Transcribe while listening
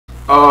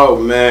Oh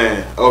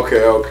man.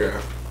 Okay, okay.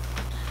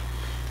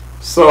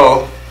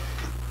 So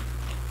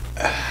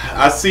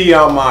I see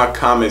y'all my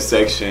comment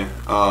section.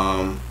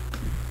 Y'all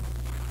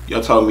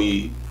told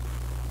me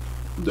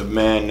the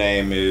man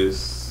name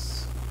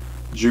is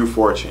Drew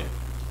Fortune.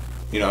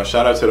 You know,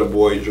 shout out to the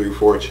boy Drew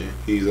Fortune.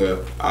 He's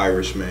a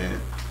Irish man.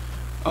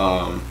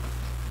 I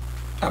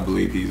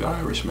believe he's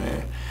Irish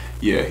man.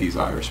 Yeah, he's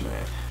Irish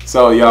man.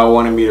 So y'all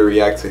wanted me to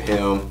react to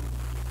him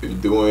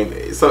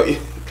doing so.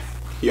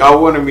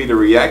 Y'all wanted me to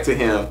react to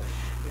him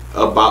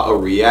about a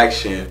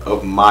reaction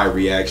of my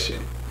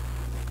reaction.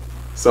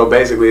 So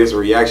basically, it's a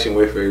reaction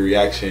with a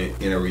reaction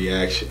in a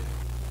reaction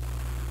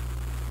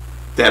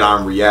that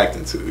I'm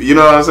reacting to. You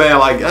know what I'm saying?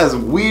 Like, that's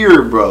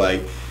weird, bro.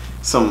 Like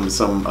some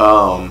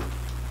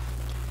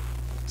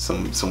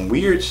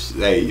weird.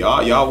 Hey,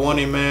 y'all want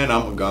it, man?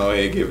 I'm gonna go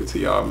ahead and give it to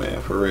y'all, man,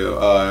 for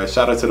real.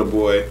 Shout out to the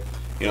boy.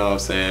 You know what I'm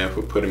saying,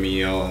 for putting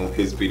me on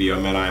his video,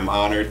 man. I am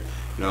honored.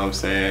 You know what I'm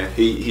saying?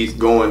 He's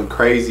going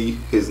crazy.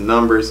 His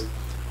numbers,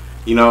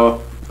 you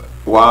know,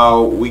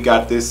 while we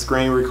got this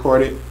screen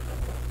recorded,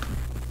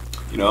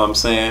 you know what I'm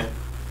saying?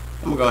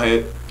 I'm gonna go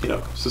ahead, you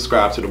know,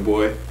 subscribe to the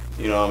boy.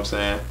 You know what I'm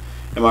saying?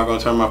 Am I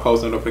gonna turn my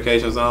post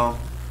notifications on?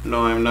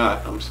 No, I'm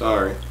not. I'm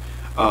sorry.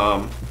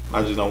 I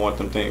just don't want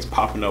them things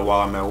popping up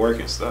while I'm at work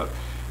and stuff.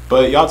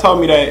 But y'all told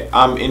me that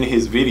I'm in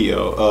his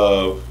video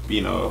of,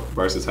 you know,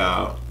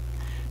 Versatile,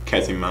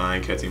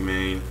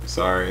 Ketamine.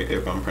 Sorry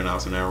if I'm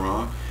pronouncing that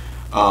wrong.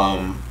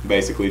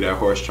 Basically that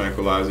horse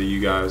tranquilizer you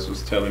guys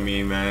was telling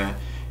me, man,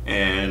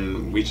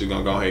 and we just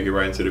gonna go ahead and get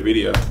right into the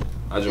video.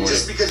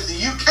 Just because the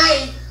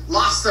UK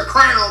lost the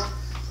crown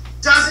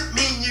doesn't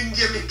mean you can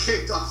get me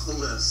kicked off the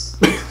list.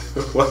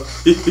 What?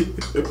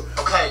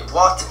 Okay,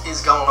 what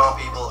is going on,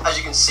 people? As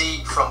you can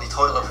see from the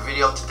title of the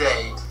video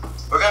today,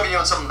 we're gonna be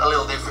doing something a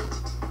little different.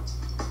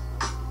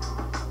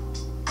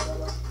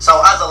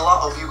 So, as a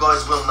lot of you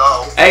guys will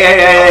know,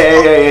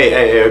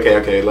 hey,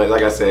 okay.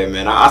 Like I said,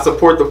 man, I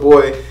support the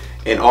boy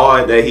and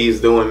all that he's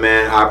doing,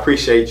 man. I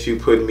appreciate you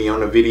putting me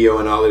on the video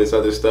and all of this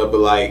other stuff, but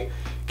like,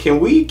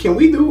 can we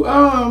do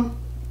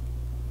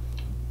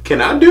can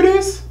I do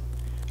this?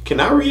 Can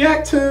I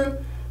react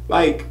to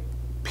like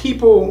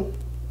people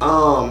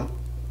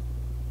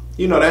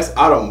you know, that's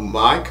out of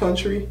my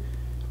country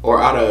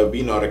or out of,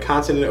 you know, the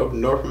continent of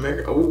North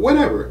America or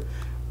whatever,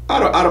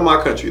 out of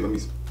my country? Let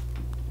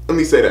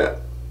me say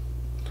that.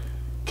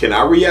 Can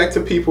I react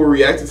to people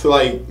reacting to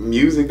like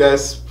music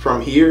that's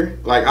from here?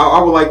 Like, I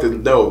would like to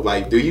know,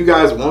 like, do you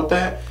guys want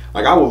that?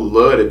 Like, I would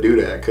love to do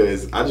that,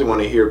 because I just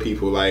want to hear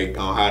people like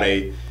on how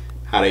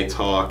they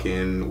talk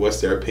and what's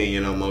their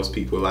opinion on most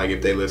people. Like,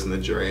 if they listen to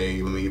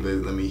Dre,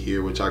 let me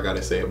hear what y'all got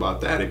to say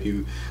about that. If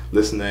you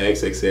listen to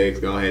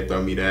XXX, go ahead,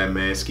 throw me that,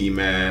 man. Ski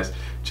Mask,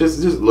 just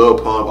Lil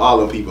Pump, all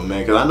them people,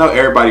 man, because I know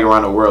everybody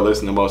around the world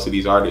listen to most of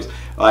these artists.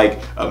 Like,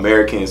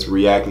 Americans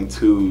reacting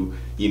to,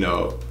 you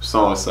know,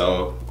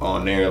 so-and-so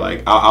on there.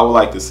 Like, I would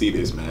like to see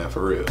this, man,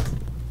 for real.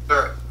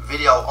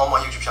 Video on my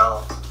YouTube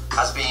channel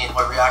has been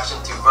my reaction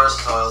to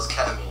Versatile's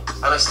Ketamine.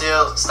 And I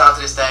still stand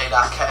to this day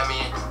that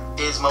Ketamine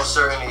is most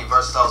certainly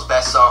Versatile's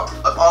best song.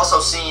 I've also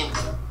seen...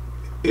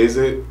 Is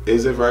it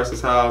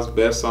Versatile's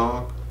best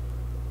song?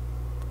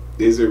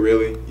 Is it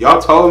really?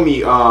 Y'all told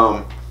me,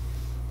 damn,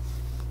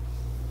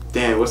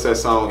 what's that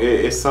song?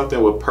 It's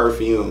something with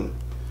Perfume.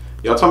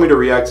 Y'all told me to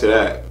react to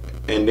that.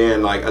 And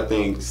then, like, I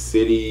think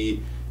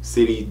City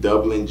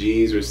Dublin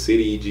G's or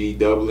City G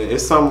Dublin.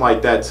 It's something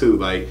like that too.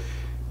 Like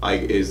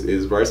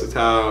is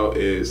Versatile,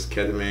 is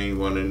Ketamine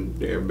one of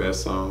their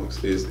best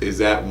songs? Is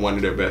that one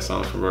of their best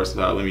songs from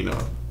Versatile? Let me know.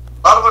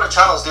 A lot of other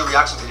channels do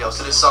reaction videos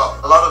to this song,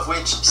 a lot of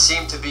which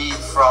seem to be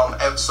from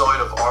outside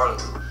of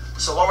Ireland.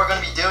 So what we're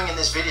going to be doing in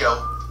this video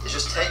is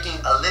just taking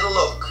a little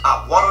look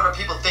at what other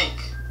people think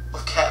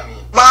of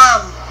Ketamine.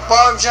 Bam!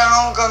 Bob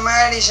John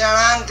Comedy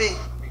Shananti.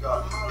 We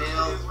got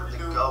Bill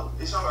the Goat.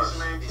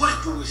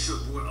 What do is your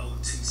boy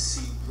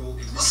OTC, bro?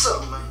 What's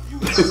up, man?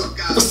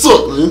 What's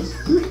up, man?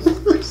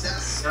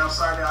 I'm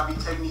sorry that I'll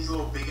be taking these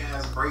little big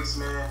ass breaks,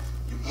 man.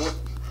 You boy,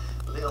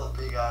 Little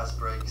big ass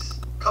breaks.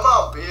 Come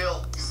on,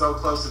 Bill. so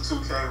close to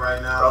 2K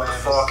right now, Brought man.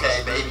 the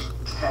 4K, baby.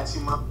 Catch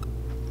him up.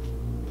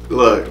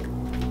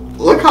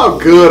 Look how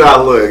good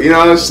I look. You know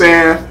what I'm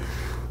saying?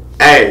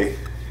 Hey,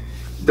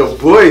 the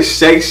boy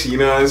shakes. You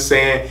know what I'm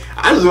saying?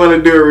 I just want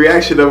to do a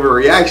reaction of a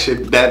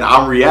reaction that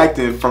I'm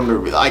reacting from the,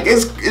 like,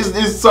 it's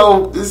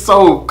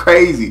so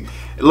crazy.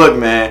 Look,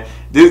 man,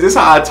 this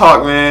how I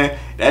talk, man.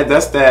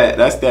 That's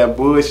that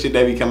bullshit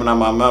that be coming out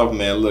my mouth,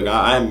 man. Look,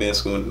 I ain't been in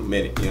school in a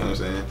minute. You know what I'm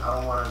saying? I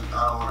don't want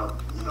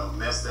to, you know,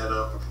 mess that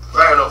up.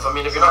 Fair enough. I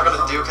mean, if you're not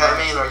gonna do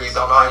ketamine or you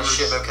don't know any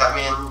shit about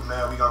ketamine,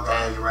 man, we gonna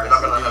then go you're not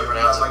gonna know how to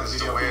pronounce it.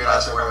 It's a weird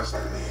ass word.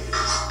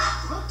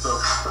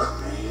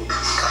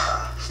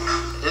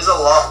 It is a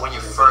lot when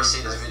you first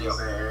see this video.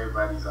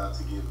 Everybody's out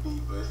to get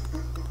me, but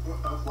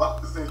why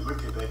was they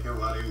looking at him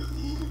while they was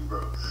eating,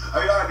 bro? I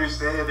mean, I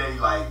understand that,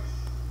 like,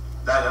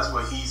 that's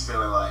what he's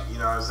feeling like, you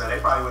know what I'm saying? They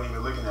probably weren't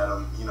even looking at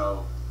him, you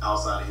know,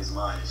 outside of his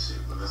mind and shit,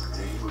 but listen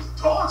to him, he was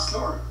dog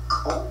snoring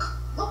coke.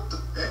 What the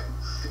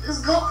hell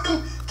is going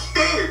on?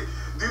 Kid,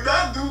 Do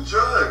not do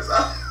drugs.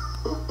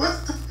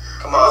 What's the,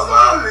 Come on,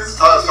 man. It's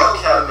called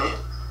ketamine.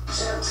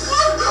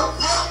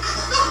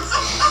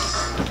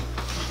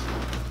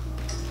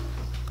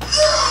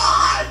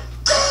 God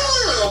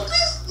damn,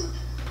 this,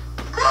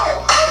 bro,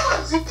 how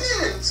much you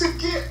did to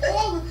get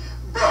all,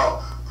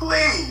 bro,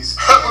 please.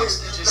 How much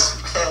did you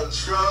spend?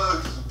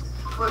 Drugs.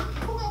 But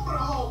who gonna put a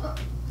whole,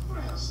 who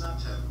the hell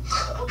Snapchat?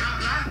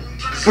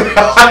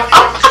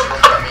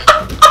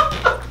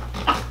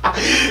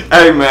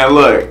 Hey man,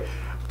 look,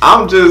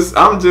 I'm just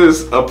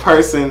a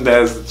person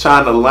that's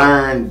trying to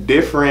learn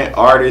different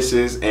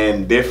artists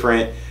and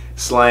different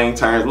slang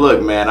terms.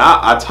 Look, man,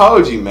 I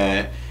told you,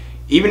 man.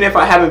 Even if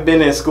I haven't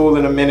been in school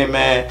in a minute,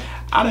 man,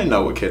 I didn't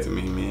know what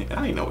ketamine meant.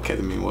 I didn't know what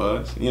ketamine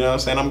was. You know what I'm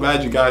saying? I'm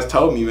glad you guys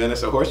told me, man.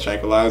 It's a horse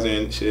tranquilizer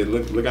and shit.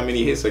 Look how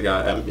many hits I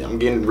got. I'm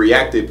getting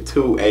reacted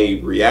to a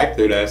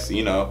reactor that's,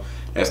 you know,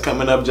 that's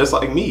coming up just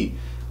like me.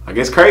 Like,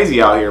 it's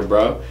crazy out here,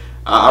 bro.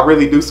 I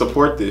really do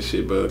support this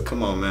shit, but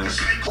come on, man.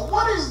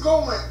 What is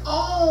going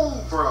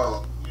on,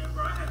 bro? Yeah,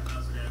 bro, I had enough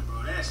of that,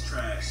 bro. That's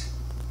trash.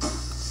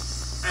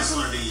 That's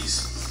one of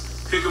these.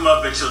 Pick them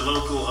up at your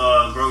local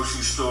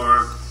grocery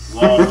store,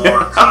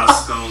 Walmart,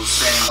 Costco,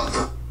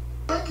 Sam's.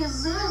 What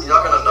is this? You're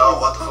not gonna know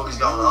what the fuck is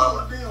going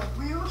on. Damn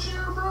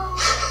wheelchair, bro.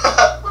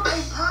 What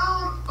a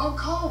pound of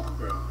coke,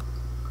 bro.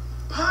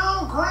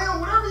 Pound,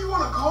 gram, whatever you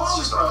want to call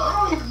it, bro.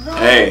 I don't even know.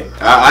 Hey,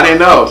 I didn't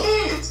know.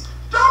 Kids,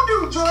 don't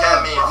do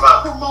drugs, bro. I'm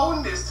not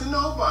promoting this to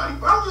nobody,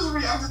 but I'm just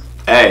reacting.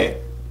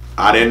 Hey,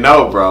 I didn't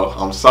know, bro.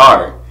 I'm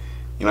sorry.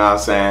 You know what I'm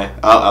saying?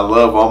 I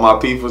love all my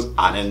peoples.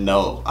 I didn't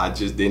know. I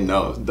just didn't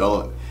know.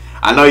 Don't.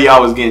 I know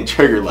y'all was getting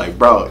triggered, like,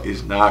 bro,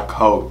 it's not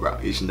coke, bro.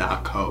 It's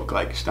not coke.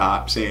 Like,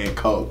 stop saying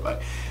coke.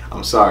 Like,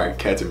 I'm sorry,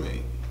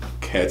 ketamine.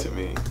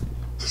 Ketamine.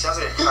 He sounds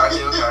like a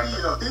cartoon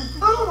character.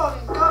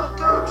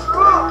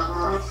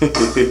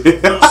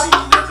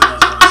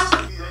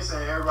 They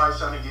say everybody's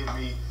trying to get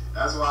me.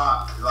 That's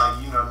why,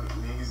 like, you know,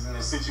 niggas in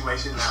this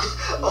situation now.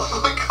 Oh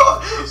my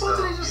god, what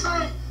did he just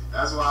say?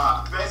 That's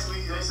why,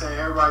 basically, they say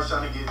everybody's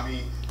trying to get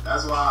me.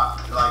 That's why,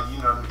 like,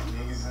 you know,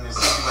 niggas in this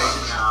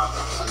situation now.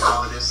 And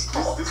all of this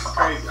is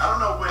crazy. I don't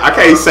know what. I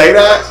can't say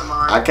that.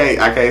 I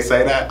can't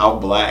say that. I'm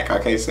black. I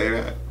can't say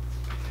that.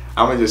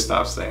 I'm gonna just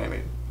stop saying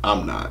it.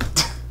 I'm not.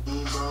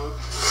 Bro.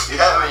 Yeah,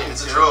 I mean,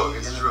 it's a drug.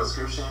 It's a drug.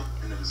 Description.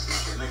 In the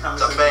description.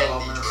 It's a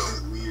bandy drug.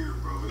 It's weird,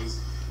 bro.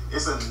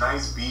 It's a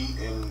nice beat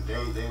and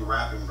they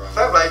rapping, bro.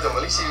 Fair play to him.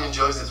 At least he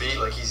enjoys the beat.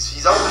 Like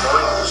he's open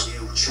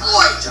minded.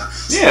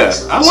 Yeah,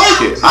 I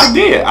like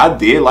it. I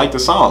did like the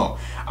song.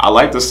 I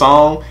like the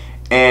song,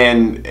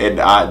 and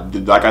I,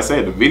 like I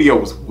said, the video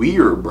was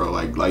weird, bro.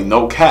 Like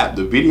no cap,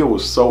 the video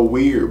was so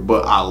weird,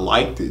 but I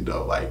liked it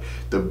though. Like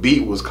the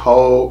beat was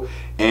cold,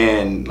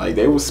 and like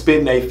they was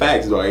spitting their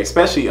facts though.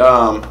 Especially it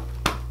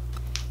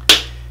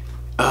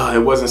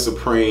wasn't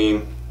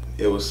Supreme.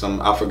 It was some,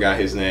 I forgot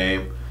his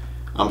name.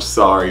 I'm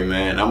sorry,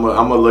 man. I'm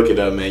gonna look it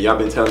up, man. Y'all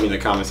been telling me in the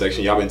comment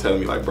section. Y'all been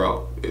telling me like,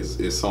 bro, it's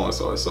so and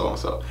so, it's so and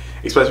so.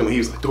 Especially when he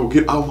was like, "Dude,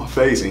 get out of my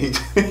face," and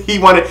he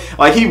wanted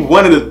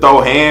to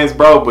throw hands,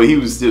 bro, but he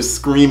was just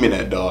screaming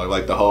at dog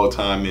like the whole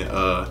time in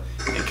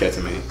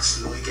Ketamine.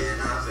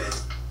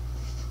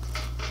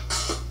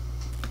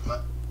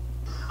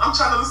 I'm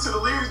trying to listen to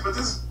the lyrics, but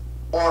this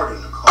hard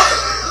in the car.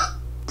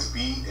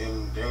 Beat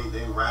and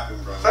they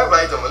rapping, bro. Fair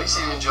play to him. At least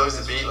he enjoys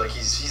the beat. Like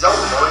he's open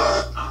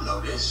minded. I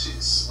know this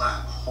shit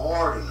slap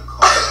hard in the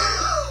car.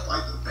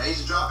 Like the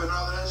bass drop and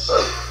all of that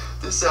shit.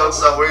 This sounds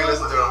so weird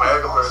listening to an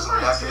American person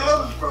react to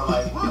Tell me, this. bro,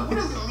 like what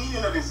is the meaning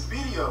of this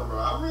video, bro?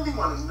 I really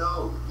want to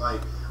know.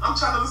 Like I'm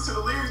trying to listen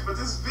to the lyrics, but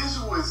this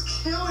visual is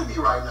killing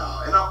me right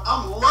now, and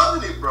I'm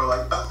loving it, bro.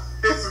 Like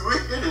it's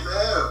weird as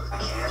hell.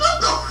 What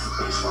the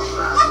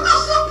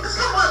fuck is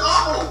going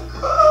on?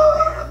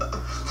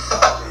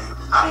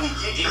 How did he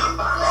get in? Oh,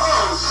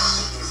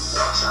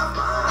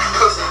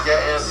 Because he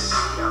get in.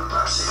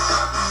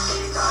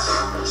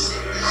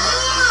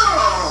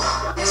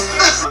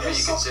 Could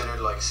be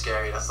considered like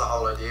scary. That's the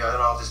whole idea. I don't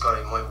know if this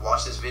guy might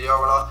watch this video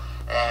or not.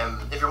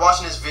 If you're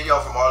watching this video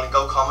from Ireland,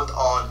 go comment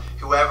on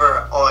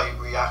whoever I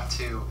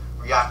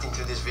reacting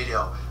to this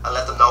video, and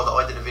let them know that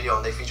I did a video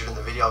and they featured in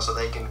the video, so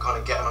they can kind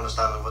of get an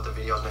understanding of what the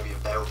video is maybe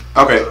about.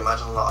 Okay.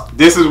 Imagine a lot.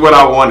 This is what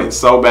I wanted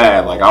so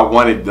bad. Like I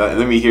wanted.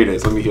 Let me hear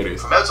this. Let me hear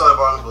this. From outside of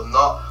Ireland will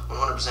not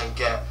 100%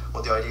 get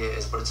what the idea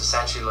is, but it's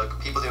essentially like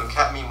people doing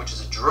ketamine, which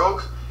is a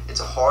drug. It's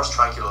a horse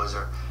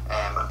tranquilizer,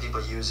 and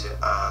people use it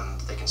and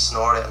they can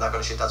snort it and that kind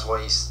of shit. That's why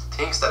he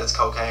thinks that it's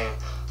cocaine,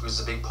 because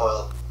it's a big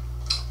pile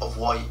of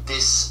white.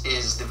 This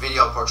is the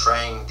video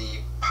portraying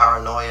the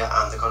paranoia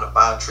and the kind of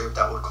bad trip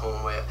that would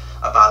come with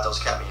a bad dose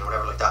of ketamine or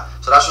whatever like that.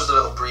 So that's just a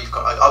little brief.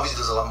 Obviously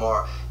there's a lot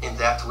more in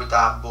depth with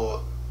that,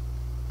 but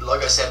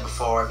like I said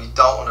before, if you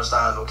don't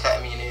understand what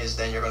ketamine is,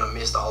 then you're going to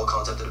miss the whole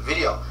concept of the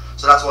video.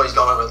 So that's why he's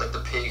gone on about like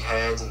the pig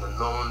heads and the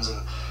nuns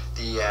and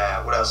the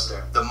what else is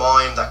there? The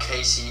mime that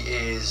Casey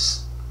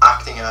is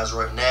acting as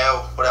right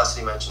now. What else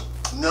did he mention?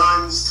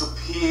 nuns to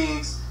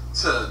pigs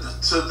to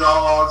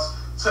dogs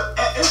to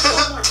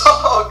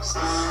dogs.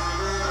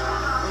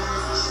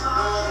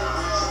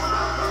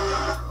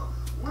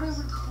 What is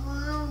a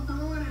clown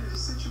doing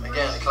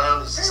again, the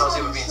clown is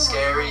associated with being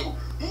scary,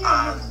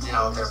 and you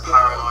know they're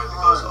paranoid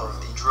because of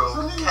the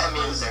drug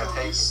ketamine that they're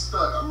taking.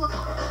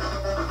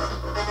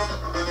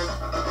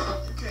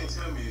 You can't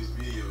tell me this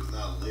video is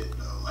not lit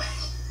though. Like,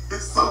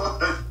 it's so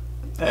much.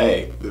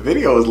 Hey, the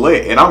video is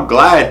lit, and I'm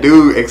glad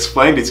dude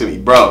explained it to me,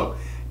 bro.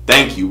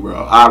 Thank you, bro.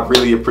 I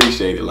really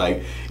appreciate it.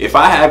 Like, if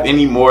I have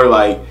any more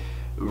like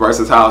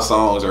versatile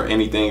songs or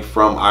anything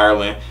from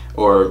Ireland,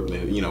 or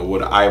you know,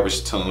 with an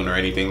Irish tune or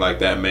anything like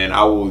that, man,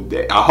 I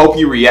hope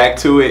you react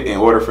to it in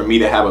order for me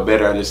to have a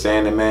better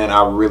understanding, man.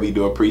 I really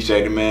do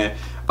appreciate it, man.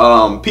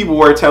 People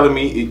were telling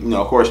me, you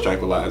know, horse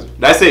tranquilizer.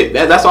 That's it.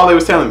 That's all they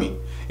was telling me.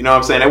 You know what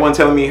I'm saying? They weren't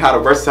telling me how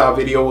the versatile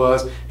video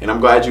was, and I'm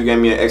glad you gave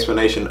me an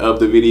explanation of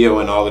the video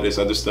and all of this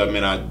other stuff,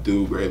 man. I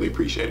do greatly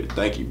appreciate it.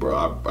 Thank you,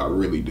 bro. I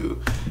really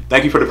do.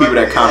 Thank you for the people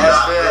that comment.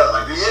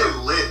 Like, this shit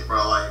lit,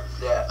 bro. Like,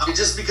 Yeah.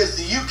 just because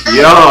the UK.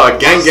 Yo,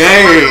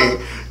 gang.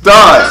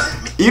 Dog,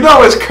 you know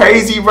what's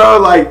crazy, bro?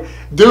 Like,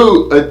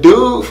 dude, a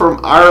dude from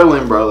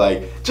Ireland, bro,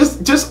 like,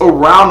 just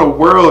around the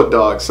world,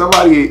 dog.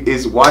 Somebody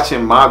is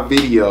watching my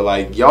video.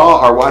 Like, y'all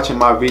are watching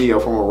my video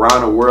from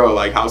around the world.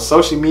 Like, how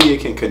social media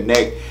can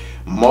connect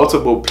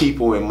multiple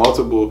people in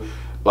multiple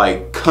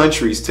like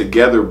countries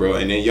together, bro,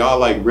 and then y'all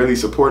like really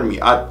supporting me.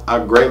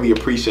 I greatly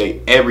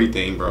appreciate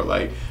everything, bro.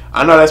 Like,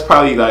 I know that's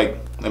probably like,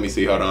 let me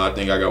see, hold on, I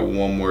think I got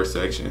one more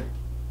section.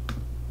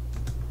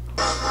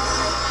 That's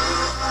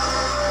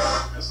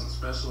some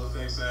special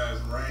effects ass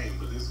rain,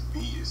 but this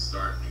beat is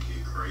starting to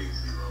get crazy,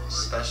 bro. Like,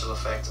 Special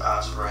effects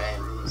ass rain.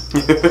 Nearly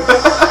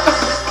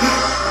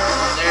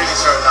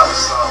started out with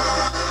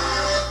snow.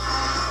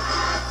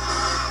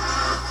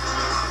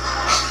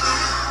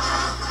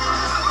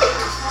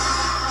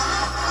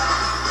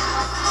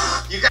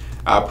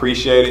 I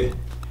appreciate it.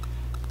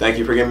 Thank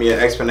you for giving me an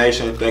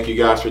explanation. Thank you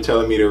guys for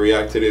telling me to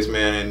react to this,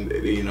 man.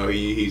 And you know,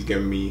 he's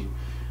giving me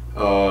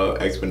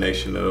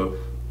explanation of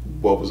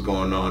what was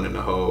going on in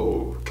the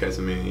whole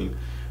ketamine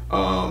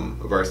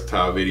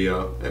versatile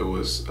video. It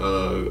was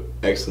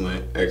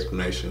excellent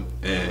explanation,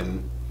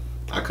 and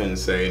I couldn't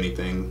say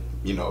anything,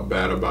 you know,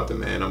 bad about the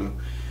man.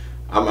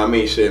 I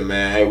mean, shit,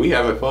 man. Hey, we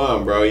having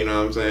fun, bro. You know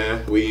what I'm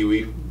saying?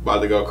 We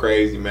about to go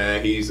crazy,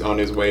 man. He's on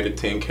his way to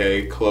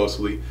 10K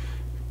closely,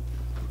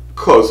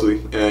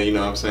 you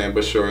know what I'm saying,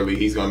 but surely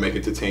he's gonna make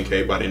it to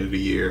 10K by the end of the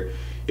year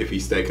if he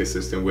stay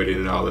consistent with it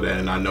and all of that,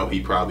 and I know he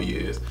probably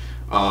is.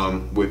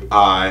 With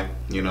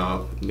you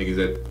know, niggas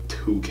at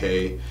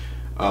 2K,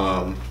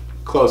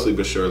 closely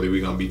but surely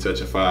we're gonna be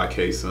touching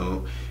 5K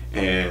soon,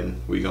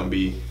 and we're gonna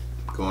be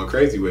going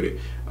crazy with it.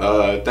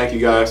 Thank you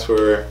guys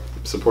for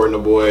supporting the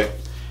boy,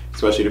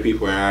 especially the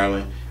people in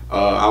Ireland.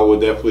 I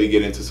will definitely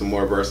get into some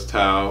more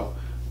versatile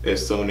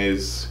as soon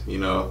as, you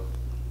know,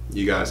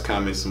 you guys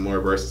comment some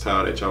more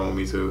versatile that y'all want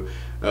me to.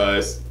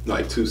 It's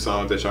like 2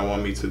 songs that y'all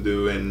want me to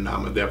do, and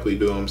I'm gonna definitely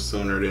do them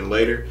sooner than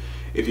later.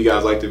 If you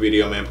guys like the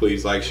video, man,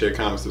 please like, share,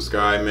 comment,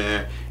 subscribe,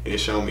 man. And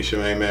show me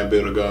Shemaine, man,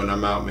 Build a Go, and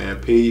I'm out,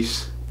 man.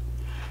 Peace.